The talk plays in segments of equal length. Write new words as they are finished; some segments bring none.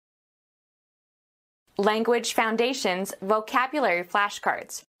Language Foundations Vocabulary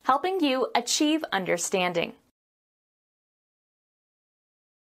Flashcards, helping you achieve understanding.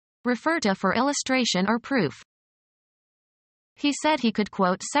 Refer to for illustration or proof. He said he could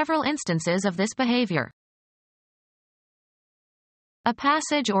quote several instances of this behavior. A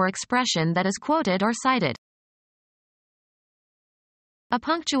passage or expression that is quoted or cited. A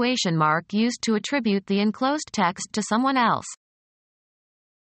punctuation mark used to attribute the enclosed text to someone else.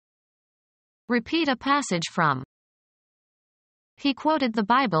 Repeat a passage from. He quoted the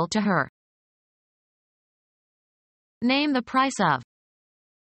Bible to her. Name the price of.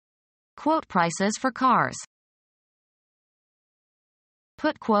 Quote prices for cars.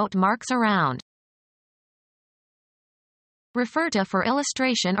 Put quote marks around. Refer to for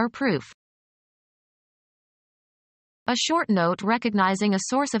illustration or proof. A short note recognizing a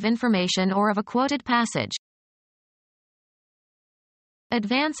source of information or of a quoted passage.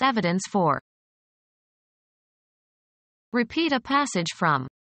 Advance evidence for. Repeat a passage from.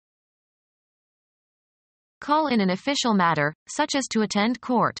 Call in an official matter, such as to attend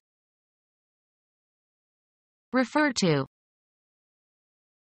court. Refer to.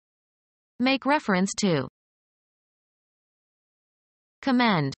 Make reference to.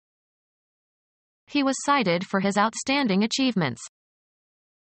 Commend. He was cited for his outstanding achievements.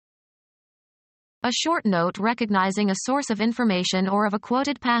 A short note recognizing a source of information or of a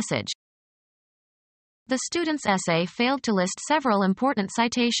quoted passage. The student's essay failed to list several important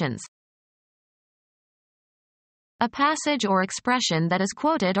citations. A passage or expression that is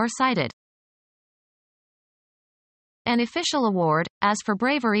quoted or cited. An official award, as for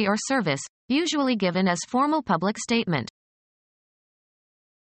bravery or service, usually given as formal public statement.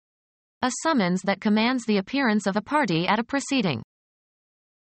 A summons that commands the appearance of a party at a proceeding.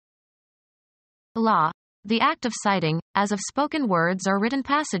 Law. The act of citing, as of spoken words or written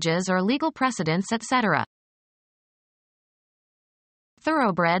passages or legal precedents, etc.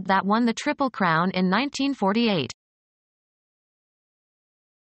 Thoroughbred that won the Triple Crown in 1948.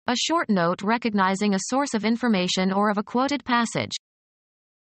 A short note recognizing a source of information or of a quoted passage.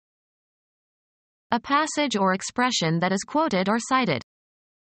 A passage or expression that is quoted or cited.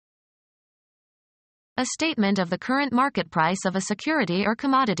 A statement of the current market price of a security or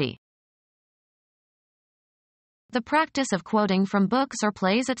commodity. The practice of quoting from books or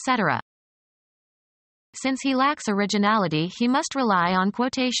plays, etc. Since he lacks originality, he must rely on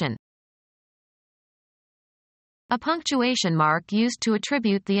quotation. A punctuation mark used to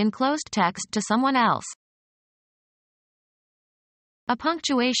attribute the enclosed text to someone else. A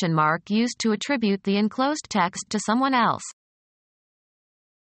punctuation mark used to attribute the enclosed text to someone else.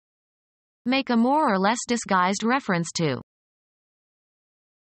 Make a more or less disguised reference to.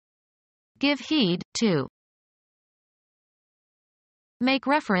 Give heed to. Make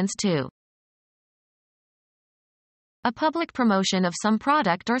reference to. A public promotion of some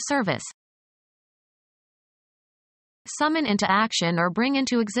product or service. Summon into action or bring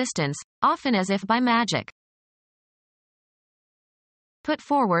into existence, often as if by magic. Put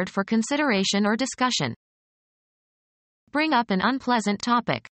forward for consideration or discussion. Bring up an unpleasant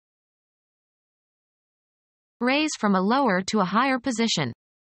topic. Raise from a lower to a higher position.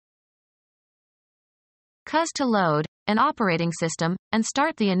 Cause to load, an operating system, and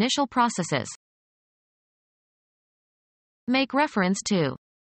start the initial processes. Make reference to.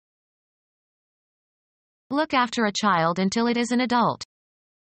 Look after a child until it is an adult.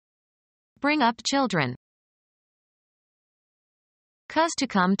 Bring up children. Cause to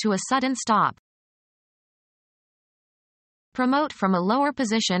come to a sudden stop. Promote from a lower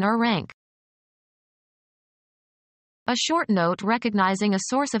position or rank. A short note recognizing a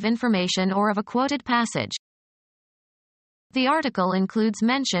source of information or of a quoted passage. The article includes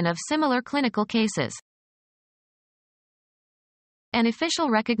mention of similar clinical cases. An official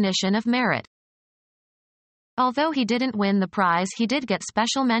recognition of merit. Although he didn't win the prize, he did get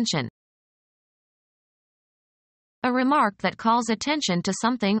special mention. A remark that calls attention to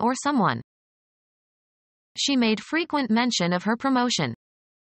something or someone. She made frequent mention of her promotion.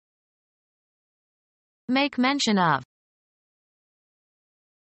 Make mention of.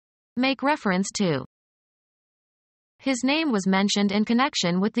 Make reference to. His name was mentioned in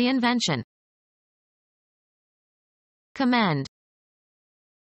connection with the invention. Commend.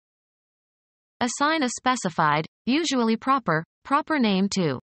 Assign a specified, usually proper name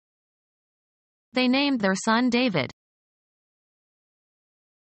to. They named their son David.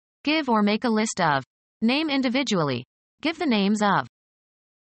 Give or make a list of. Name individually. Give the names of.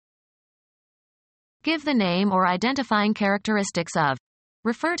 Give the name or identifying characteristics of.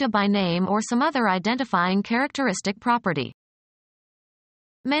 Refer to by name or some other identifying characteristic property.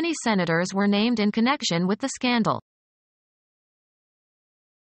 Many senators were named in connection with the scandal.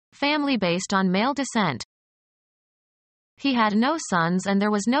 Family based on male descent. He had no sons and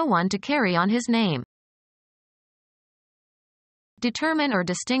there was no one to carry on his name. Determine or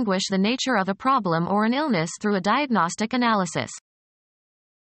distinguish the nature of a problem or an illness through a diagnostic analysis.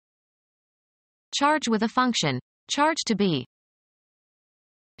 Charge with a function. Charge to be.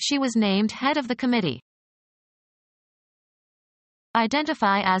 She was named head of the committee.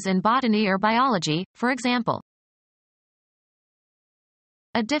 Identify as in botany or biology, for example.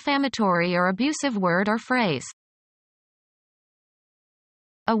 A defamatory or abusive word or phrase.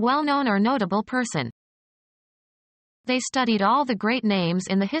 A well-known or notable person. They studied all the great names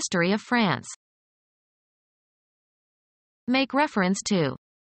in the history of France. Make reference to.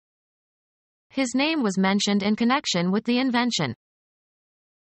 His name was mentioned in connection with the invention.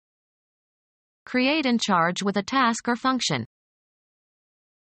 Create and charge with a task or function.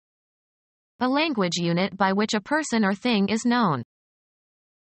 A language unit by which a person or thing is known.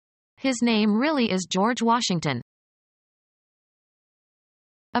 His name really is George Washington.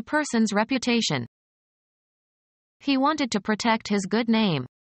 A person's reputation. He wanted to protect his good name.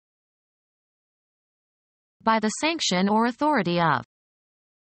 By the sanction or authority of.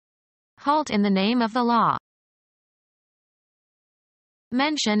 Halt in the name of the law.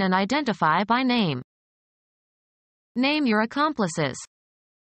 Mention and identify by name. Name your accomplices.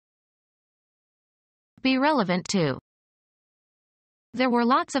 Be relevant to. There were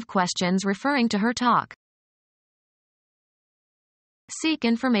lots of questions referring to her talk. Seek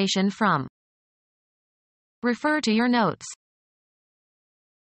information from. Refer to your notes.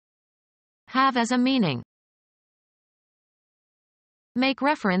 Have as a meaning. Make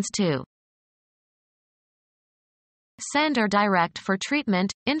reference to. Send or direct for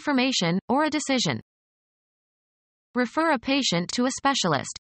treatment, information, or a decision. Refer a patient to a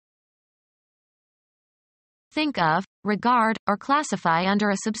specialist. Think of, regard, or classify under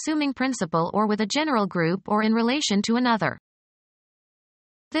a subsuming principle or with a general group or in relation to another.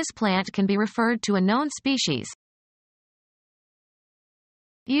 This plant can be referred to a known species.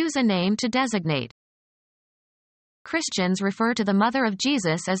 Use a name to designate. Christians refer to the mother of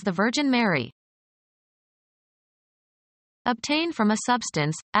Jesus as the Virgin Mary. Obtain from a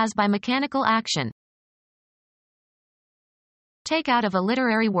substance, as by mechanical action. Take out of a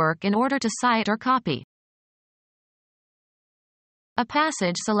literary work in order to cite or copy. A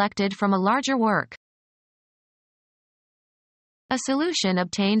passage selected from a larger work. A solution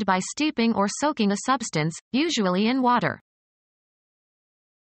obtained by steeping or soaking a substance, usually in water.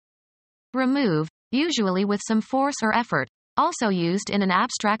 Remove, usually with some force or effort, also used in an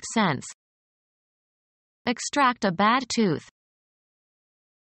abstract sense. Extract a bad tooth.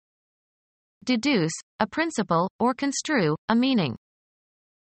 Deduce, a principle, or construe, a meaning.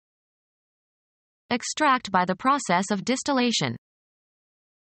 Extract by the process of distillation.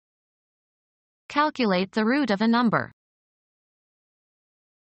 Calculate the root of a number.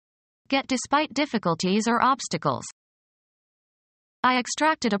 Get despite difficulties or obstacles. I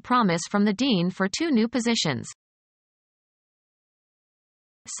extracted a promise from the dean for 2 new positions.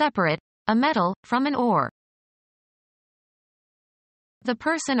 Separate, a metal, from an ore. The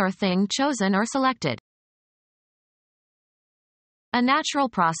person or thing chosen or selected. A natural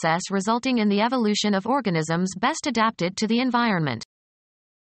process resulting in the evolution of organisms best adapted to the environment.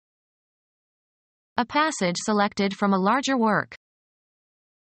 A passage selected from a larger work.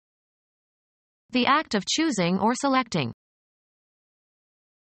 The act of choosing or selecting.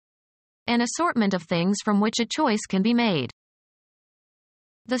 An assortment of things from which a choice can be made.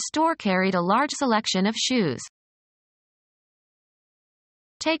 The store carried a large selection of shoes.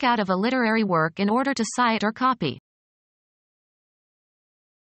 Take out of a literary work in order to cite or copy.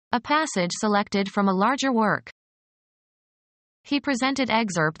 A passage selected from a larger work. He presented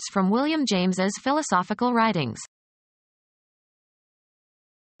excerpts from William James's philosophical writings.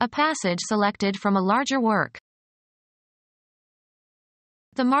 A passage selected from a larger work.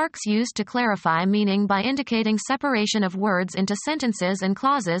 The marks used to clarify meaning by indicating separation of words into sentences and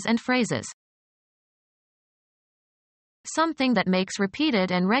clauses and phrases. Something that makes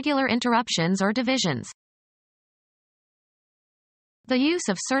repeated and regular interruptions or divisions. The use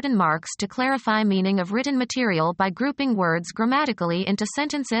of certain marks to clarify meaning of written material by grouping words grammatically into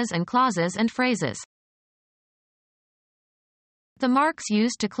sentences and clauses and phrases. The marks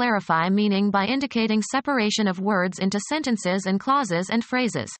used to clarify meaning by indicating separation of words into sentences and clauses and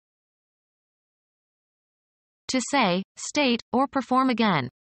phrases. To say, state, or perform again.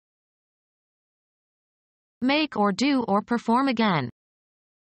 Make or do or perform again.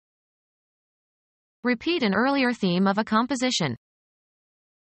 Repeat an earlier theme of a composition.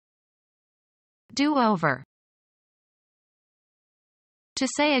 Do over. To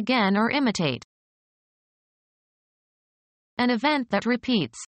say again or imitate. An event that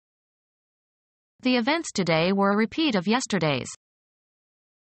repeats. The events today were a repeat of yesterday's.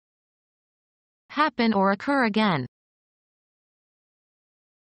 Happen or occur again.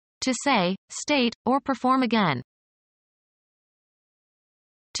 To say, state, or perform again.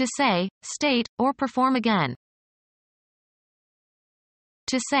 To say, state, or perform again.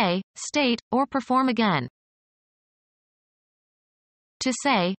 To say, state, or perform again. To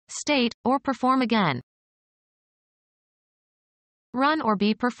say, state, or perform again. Run or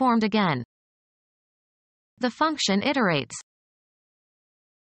be performed again. The function iterates.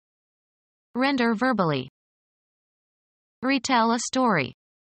 Render verbally. Retell a story.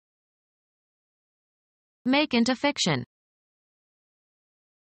 Make into fiction.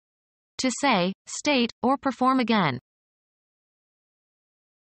 To say, state, or perform again.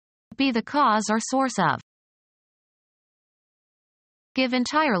 Be the cause or source of. Give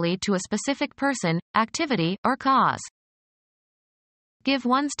entirely to a specific person, activity, or cause. Give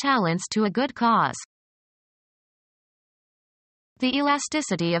one's talents to a good cause. The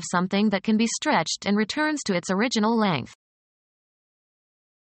elasticity of something that can be stretched and returns to its original length.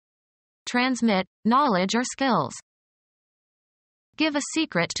 Transmit knowledge or skills. Give a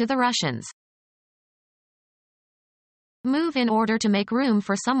secret to the Russians. Move in order to make room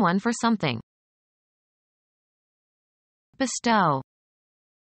for someone for something. Bestow.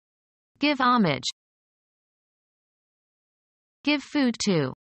 Give homage. Give food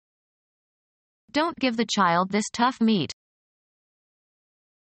to. Don't give the child this tough meat.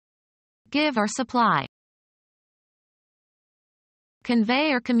 Give or supply.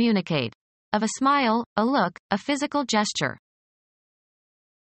 Convey or communicate. Of a smile, a look, a physical gesture.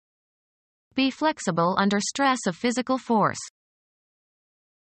 Be flexible under stress of physical force.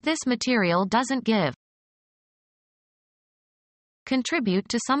 This material doesn't give. Contribute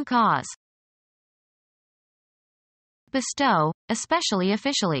to some cause. Bestow, especially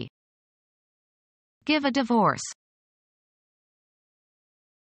officially. Give a divorce.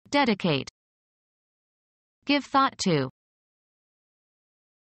 Dedicate. Give thought to.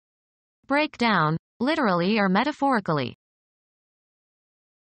 Break down, literally or metaphorically.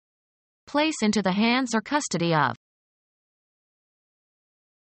 Place into the hands or custody of.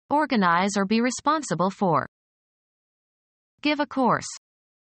 Organize or be responsible for. Give a course.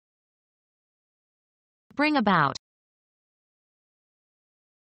 Bring about.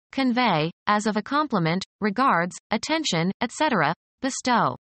 Convey, as of a compliment, regards, attention, etc.,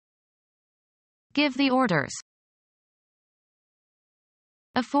 bestow. Give the orders.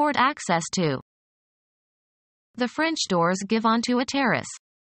 Afford access to. The French doors give onto a terrace.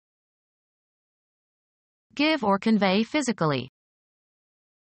 Give or convey physically.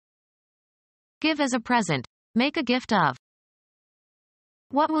 Give as a present. Make a gift of.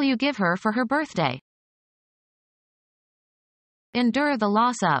 What will you give her for her birthday? Endure the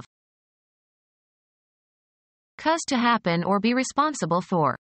loss of. Cause to happen or be responsible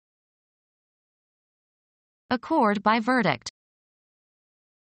for. Accord by verdict.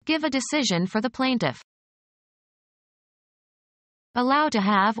 Give a decision for the plaintiff. Allow to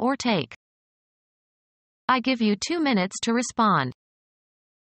have or take. I give you 2 minutes to respond.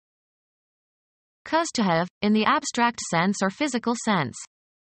 Cause to have, in the abstract sense or physical sense.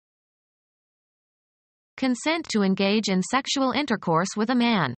 Consent to engage in sexual intercourse with a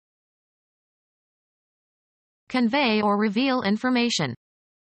man. Convey or reveal information.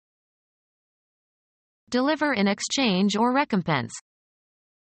 Deliver in exchange or recompense.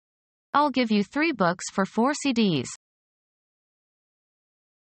 I'll give you 3 books for 4 CDs.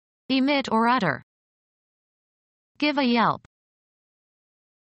 Emit or utter. Give a yelp.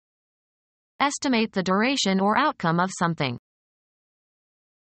 Estimate the duration or outcome of something.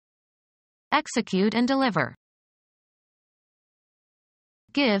 Execute and deliver.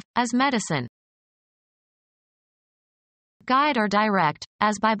 Give, as medicine. Guide or direct,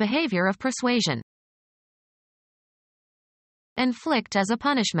 as by behavior of persuasion. Inflict as a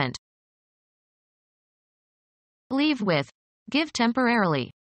punishment. Leave with. Give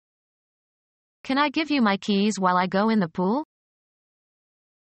temporarily. Can I give you my keys while I go in the pool?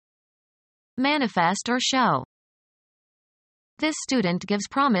 Manifest or show. This student gives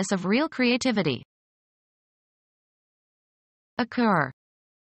promise of real creativity. Occur.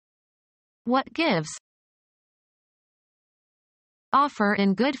 What gives? Offer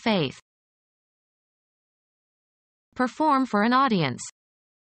in good faith. Perform for an audience.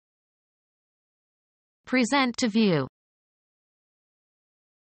 Present to view.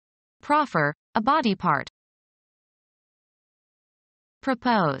 Proffer, a body part.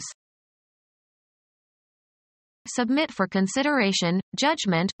 Propose. Submit for consideration,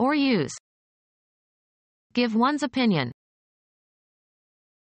 judgment, or use. Give one's opinion.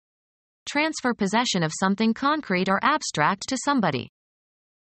 Transfer possession of something concrete or abstract to somebody.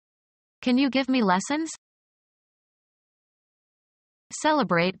 Can you give me lessons?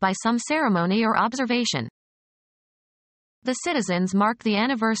 Celebrate by some ceremony or observation. The citizens mark the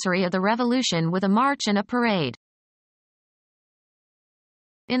anniversary of the revolution with a march and a parade.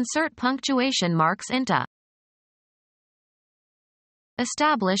 Insert punctuation marks into.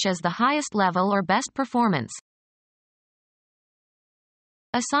 Establish as the highest level or best performance.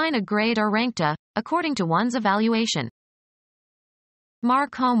 Assign a grade or rank to, according to one's evaluation.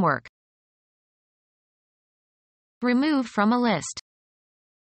 Mark homework. Remove from a list.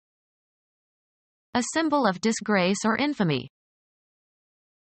 A symbol of disgrace or infamy.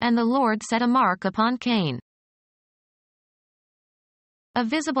 And the Lord set a mark upon Cain. A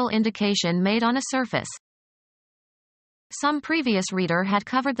visible indication made on a surface. Some previous reader had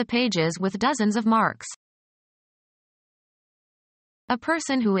covered the pages with dozens of marks. A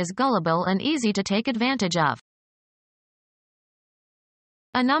person who is gullible and easy to take advantage of.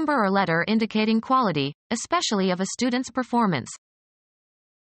 A number or letter indicating quality, especially of a student's performance.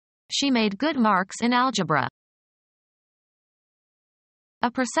 She made good marks in algebra.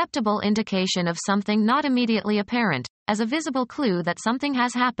 A perceptible indication of something not immediately apparent, as a visible clue that something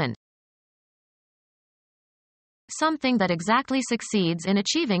has happened. Something that exactly succeeds in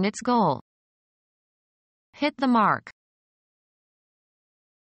achieving its goal. Hit the mark.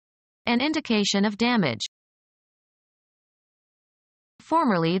 An indication of damage.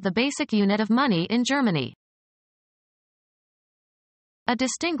 Formerly the basic unit of money in Germany. A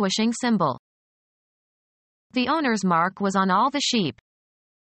distinguishing symbol. The owner's mark was on all the sheep.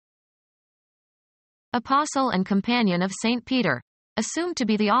 Apostle and companion of St. Peter, assumed to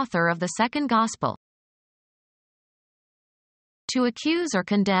be the author of the second gospel. To accuse or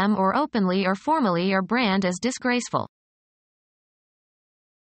condemn or openly or formally or brand as disgraceful.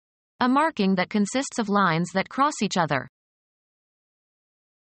 A marking that consists of lines that cross each other.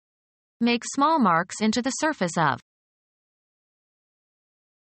 Make small marks into the surface of.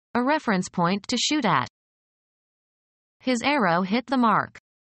 A reference point to shoot at. His arrow hit the mark.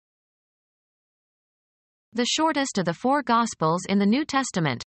 The shortest of the 4 Gospels in the New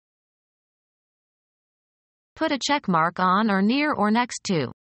Testament. Put a check mark on or near or next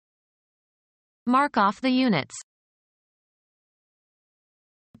to. Mark off the units.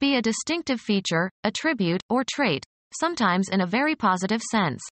 Be a distinctive feature, attribute, or trait, sometimes in a very positive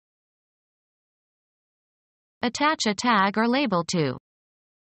sense. Attach a tag or label to.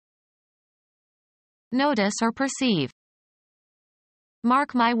 Notice or perceive.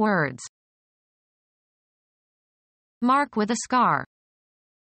 Mark my words. Mark with a scar.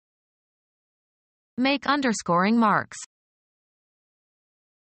 Make underscoring marks.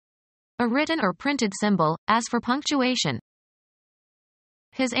 A written or printed symbol, as for punctuation.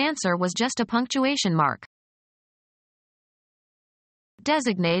 His answer was just a punctuation mark.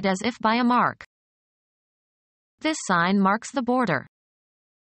 Designate as if by a mark. This sign marks the border.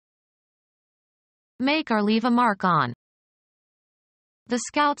 Make or leave a mark on. The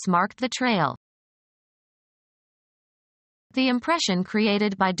scouts marked the trail. The impression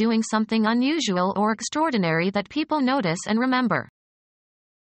created by doing something unusual or extraordinary that people notice and remember.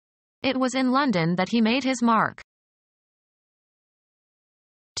 It was in London that he made his mark.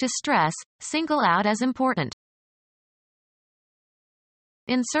 To stress, single out as important.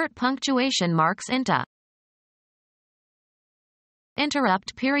 Insert punctuation marks into.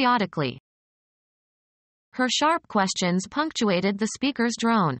 Interrupt periodically. Her sharp questions punctuated the speaker's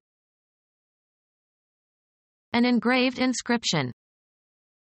drone. An engraved inscription.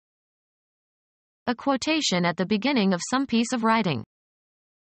 A quotation at the beginning of some piece of writing.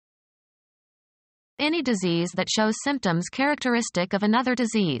 Any disease that shows symptoms characteristic of another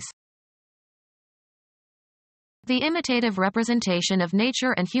disease. The imitative representation of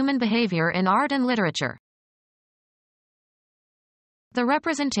nature and human behavior in art and literature. The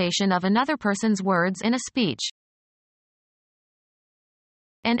representation of another person's words in a speech.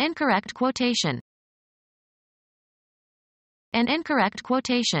 An incorrect quotation. An incorrect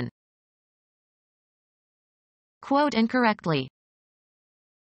quotation. Quote incorrectly.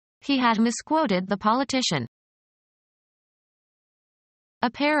 He had misquoted the politician. A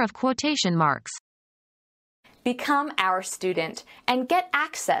pair of quotation marks. Become our student and get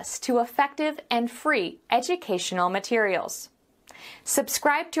access to effective and free educational materials.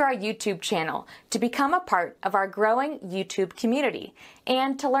 Subscribe to our YouTube channel to become a part of our growing YouTube community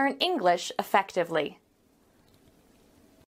and to learn English effectively.